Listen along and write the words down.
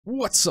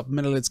What's up,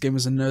 Melo Death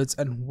gamers and nerds,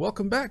 and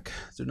welcome back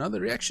to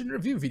another reaction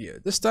review video.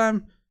 This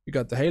time we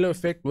got the Halo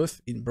effect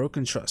with In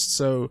Broken Trust.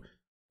 So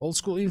old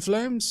school In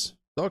Flames,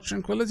 Dark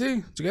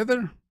Tranquility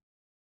together.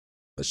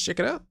 Let's check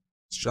it out.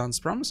 Sounds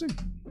promising.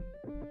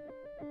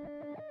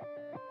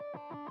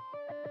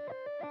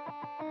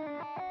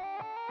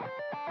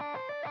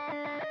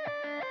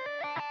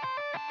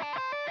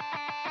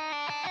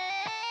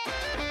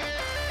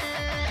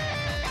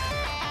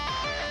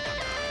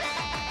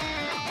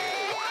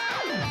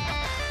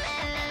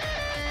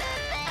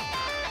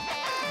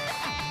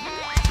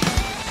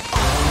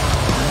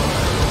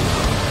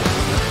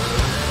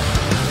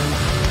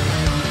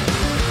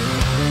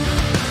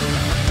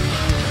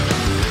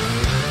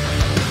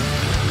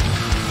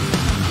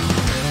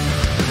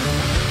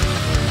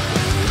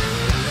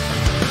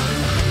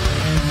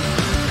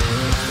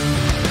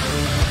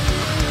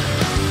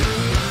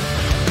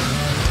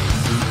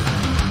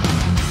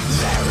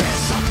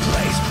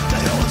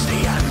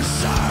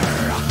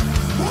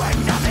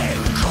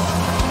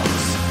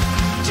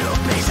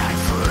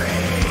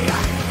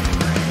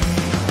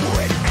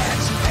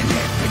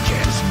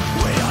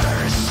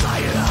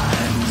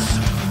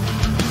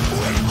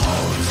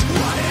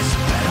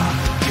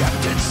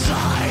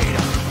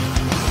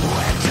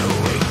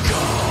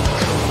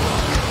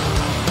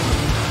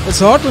 It's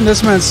hard when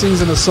this man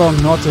sings in a song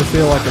not to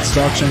feel like it's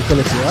Dark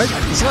Tranquility, right?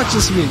 It's not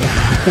just me.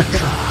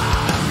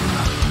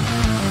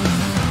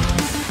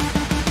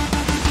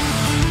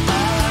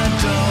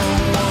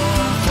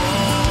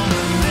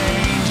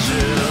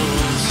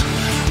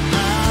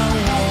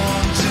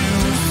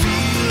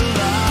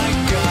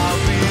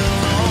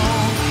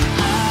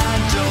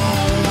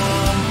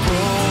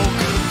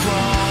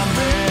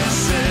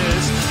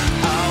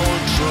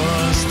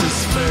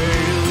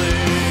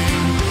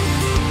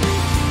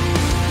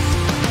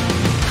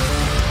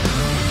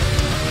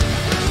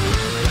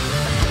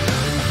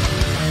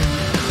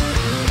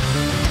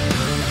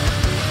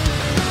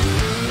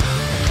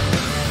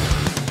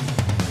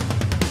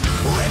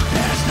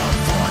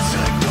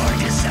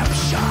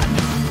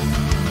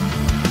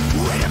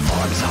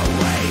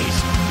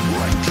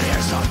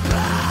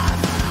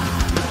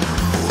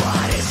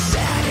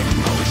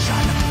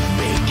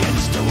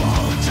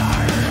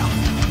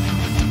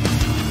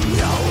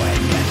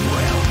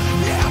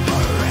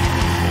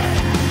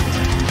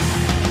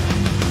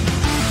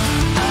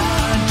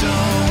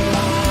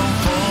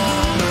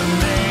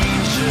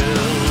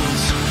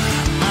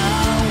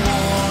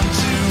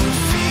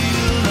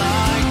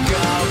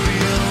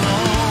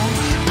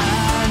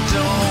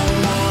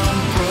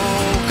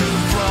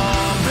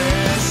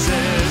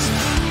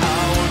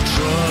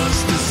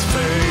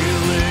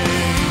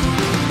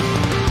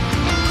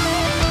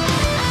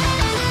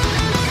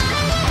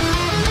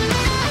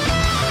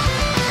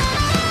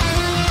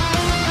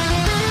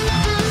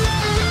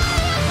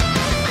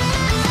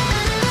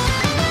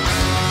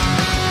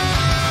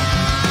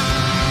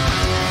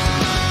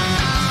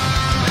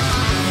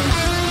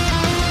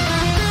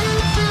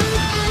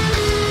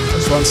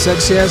 One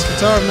sexy ass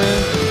guitar,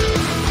 man.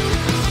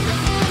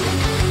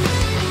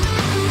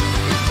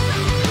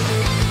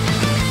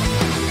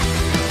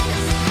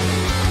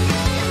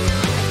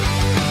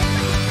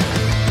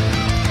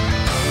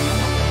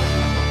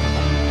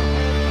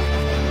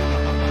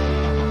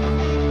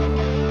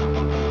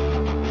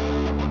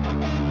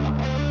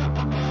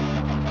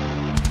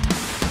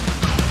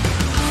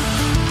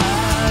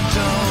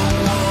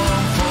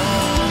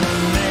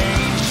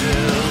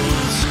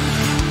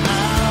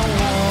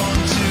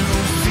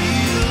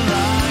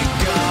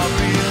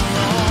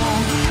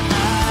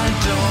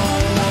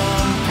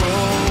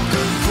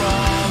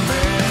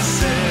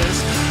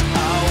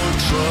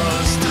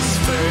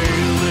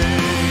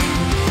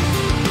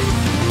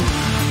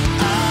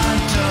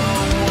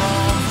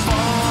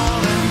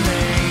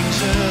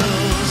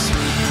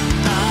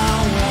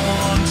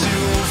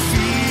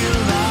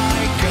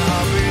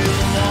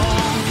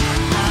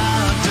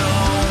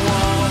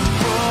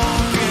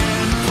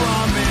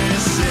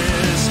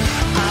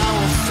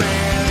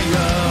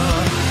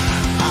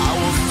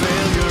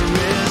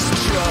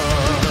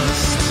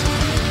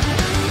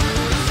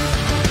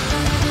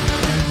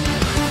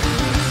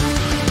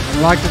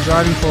 I like the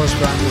driving force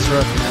behind this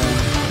riff, man.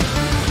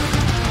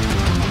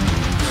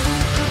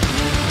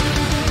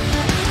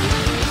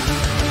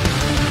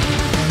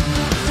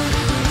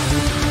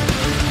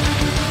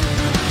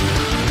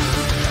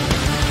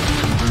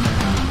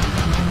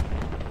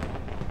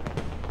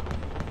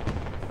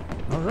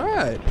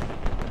 Alright.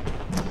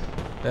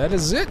 That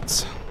is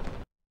it.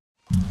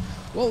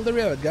 Well, there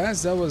we have it,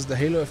 guys. That was the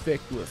Halo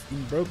effect with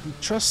In Broken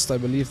Trust. I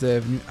believe they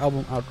have a new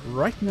album out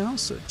right now,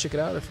 so check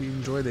it out if you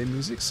enjoy their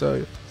music.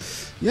 So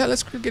yeah,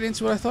 let's get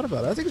into what I thought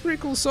about it. I think it's a pretty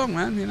cool song,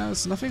 man. You know,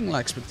 it's nothing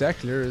like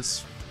spectacular.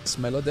 It's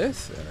Melo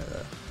Death.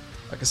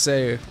 Like I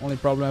say, only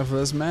problem I have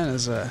with this man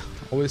is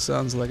always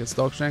sounds like it's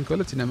Dark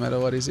Tranquility no matter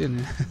what he's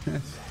in.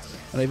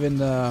 And even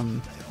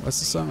what's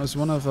the song? It was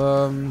one of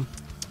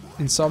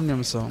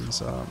Insomnium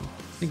songs. I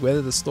think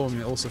Weather the Storm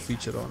he also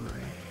featured on.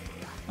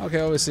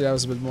 Okay, obviously that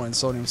was a bit more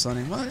Insomnium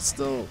sounding, but it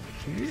still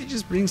really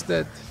just brings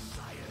that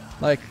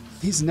like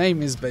his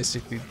name is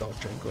basically Dark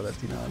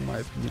Tranquility, you know, in my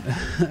opinion.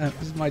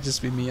 It might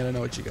just be me, I don't know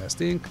what you guys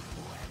think.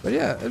 But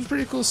yeah, it's a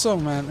pretty cool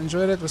song, man.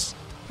 Enjoyed it. Was,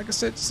 like I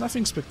said, it's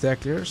nothing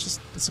spectacular.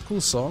 It's a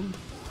cool song.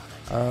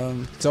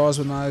 Guitars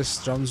were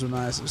nice, drums were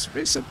nice. It was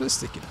very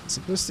simplistic, you know.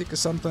 Simplistic is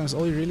sometimes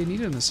all you really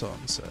need in a song.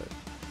 So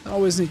I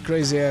always need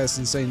crazy ass,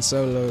 insane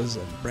solos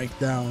and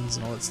breakdowns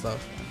and all that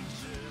stuff.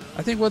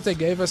 I think what they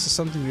gave us is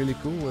something really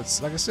cool.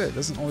 It's like I said, it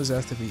doesn't always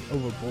have to be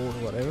overboard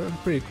or whatever.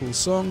 Pretty cool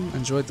song.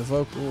 Enjoyed the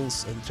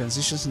vocals and the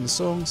transitions in the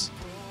songs.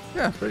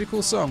 Yeah, pretty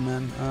cool song,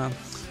 man.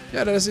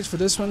 Yeah, that is it for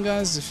this one,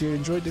 guys. If you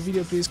enjoyed the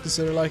video, please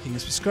consider liking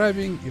and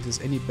subscribing. If there's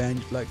any band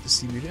you'd like to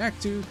see me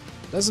react to,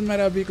 doesn't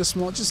matter how big or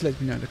small, just let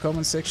me know in the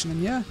comment section.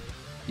 And yeah,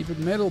 keep it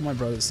metal, my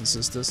brothers and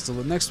sisters. Till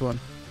the next one.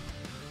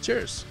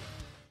 Cheers.